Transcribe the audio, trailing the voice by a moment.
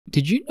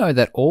Did you know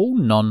that all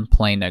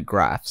non-planar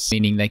graphs,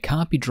 meaning they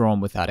can't be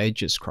drawn without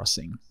edges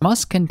crossing,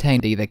 must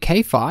contain either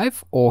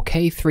K5 or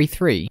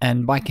K33?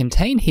 And by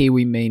contain here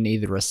we mean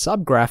either a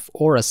subgraph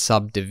or a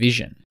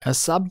subdivision. A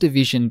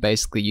subdivision,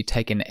 basically you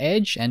take an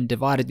edge and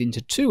divide it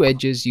into two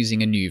edges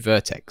using a new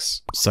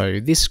vertex. So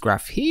this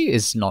graph here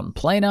is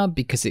non-planar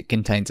because it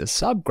contains a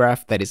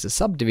subgraph that is a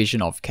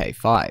subdivision of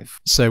K5.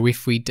 So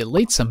if we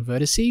delete some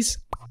vertices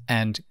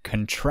and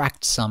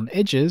contract some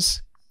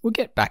edges, we'll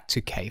get back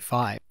to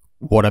K5.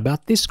 What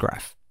about this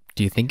graph?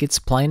 Do you think it's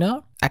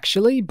planar?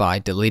 Actually, by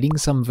deleting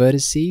some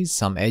vertices,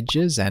 some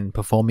edges, and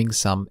performing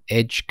some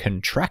edge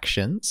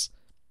contractions,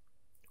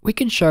 we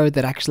can show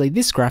that actually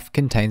this graph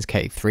contains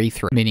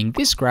K33, meaning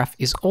this graph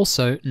is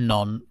also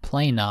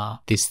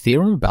non-planar. This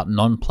theorem about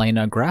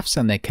non-planar graphs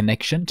and their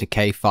connection to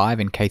K5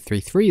 and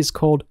K33 is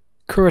called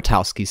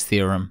Kuratowski's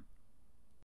theorem.